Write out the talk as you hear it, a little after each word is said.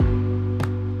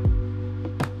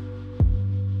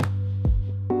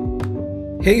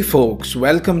Hey folks,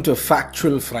 welcome to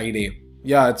Factual Friday.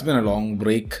 Yeah, it's been a long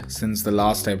break since the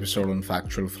last episode on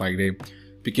Factual Friday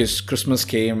because Christmas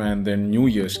came and then New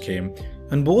Year's came,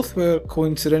 and both were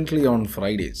coincidentally on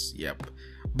Fridays. Yep.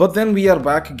 But then we are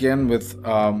back again with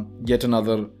yet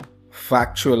another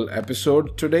factual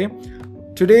episode today.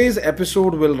 Today's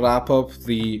episode will wrap up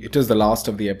it is the last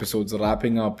of the episodes,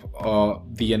 wrapping up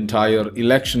the entire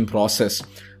election process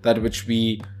that which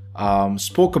we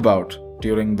spoke about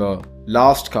during the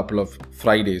last couple of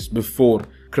Fridays before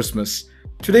Christmas.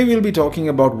 Today we'll be talking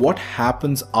about what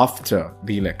happens after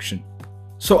the election.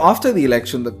 So after the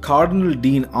election, the Cardinal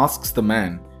Dean asks the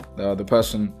man,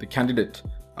 the candidate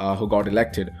who got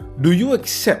elected, do you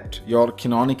accept your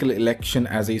canonical election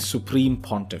as a supreme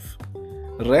pontiff?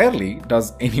 Rarely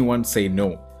does anyone say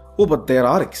no. Oh, but there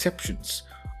are exceptions.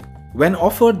 When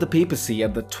offered the papacy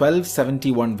at the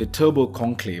 1271 Viterbo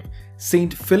conclave,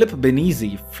 Saint Philip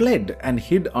Benizi fled and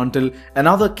hid until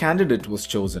another candidate was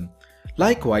chosen.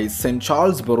 Likewise, Saint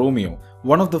Charles Borromeo,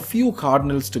 one of the few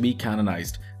cardinals to be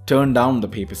canonized, turned down the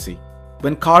papacy.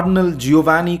 When Cardinal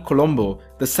Giovanni Colombo,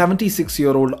 the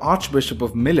 76-year-old Archbishop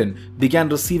of Milan, began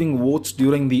receiving votes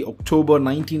during the October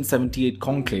 1978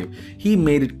 conclave, he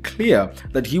made it clear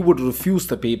that he would refuse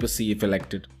the papacy if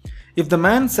elected. If the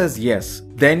man says yes,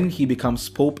 then he becomes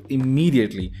Pope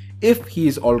immediately if he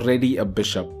is already a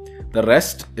bishop. The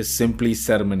rest is simply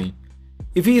ceremony.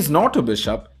 If he is not a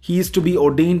bishop, he is to be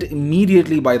ordained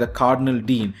immediately by the Cardinal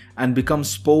Dean and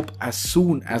becomes Pope as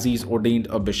soon as he is ordained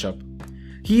a bishop.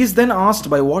 He is then asked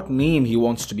by what name he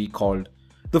wants to be called.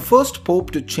 The first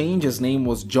Pope to change his name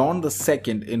was John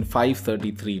II in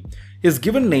 533. His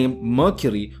given name,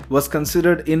 Mercury, was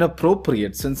considered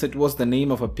inappropriate since it was the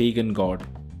name of a pagan god.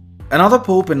 Another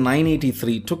Pope in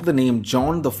 983 took the name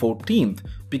John XIV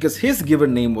because his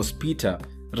given name was Peter.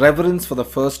 Reverence for the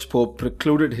first Pope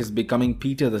precluded his becoming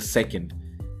Peter II.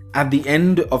 At the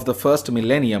end of the first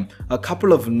millennium, a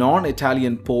couple of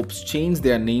non-Italian popes changed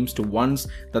their names to ones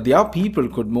that their people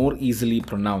could more easily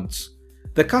pronounce.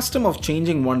 The custom of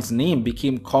changing one's name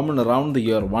became common around the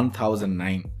year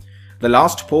 1009. The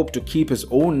last pope to keep his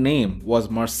own name was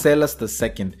Marcellus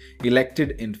II,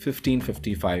 elected in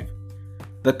 1555.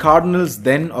 The cardinals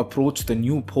then approach the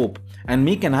new pope and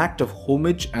make an act of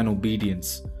homage and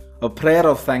obedience. A prayer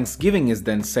of thanksgiving is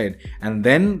then said, and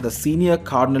then the senior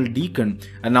cardinal deacon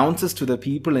announces to the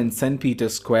people in St.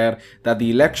 Peter's Square that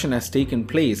the election has taken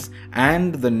place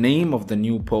and the name of the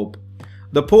new pope.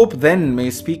 The pope then may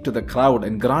speak to the crowd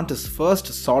and grant his first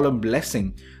solemn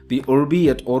blessing, the Urbi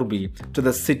et Orbi, to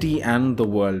the city and the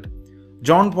world.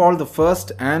 John Paul I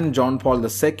and John Paul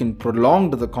II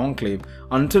prolonged the conclave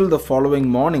until the following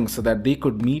morning so that they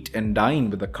could meet and dine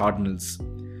with the cardinals.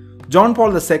 John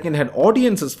Paul II had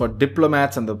audiences for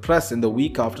diplomats and the press in the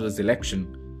week after his election.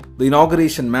 The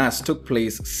inauguration mass took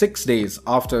place 6 days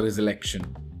after his election.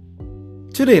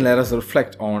 Today let us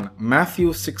reflect on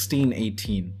Matthew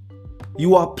 16:18.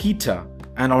 You are Peter,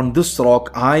 and on this rock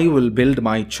I will build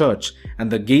my church, and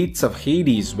the gates of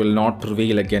Hades will not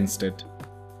prevail against it.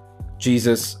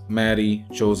 Jesus, Mary,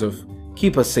 Joseph,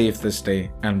 keep us safe this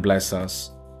day and bless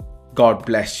us. God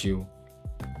bless you.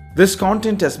 This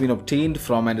content has been obtained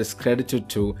from and is credited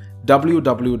to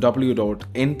www.npr.org.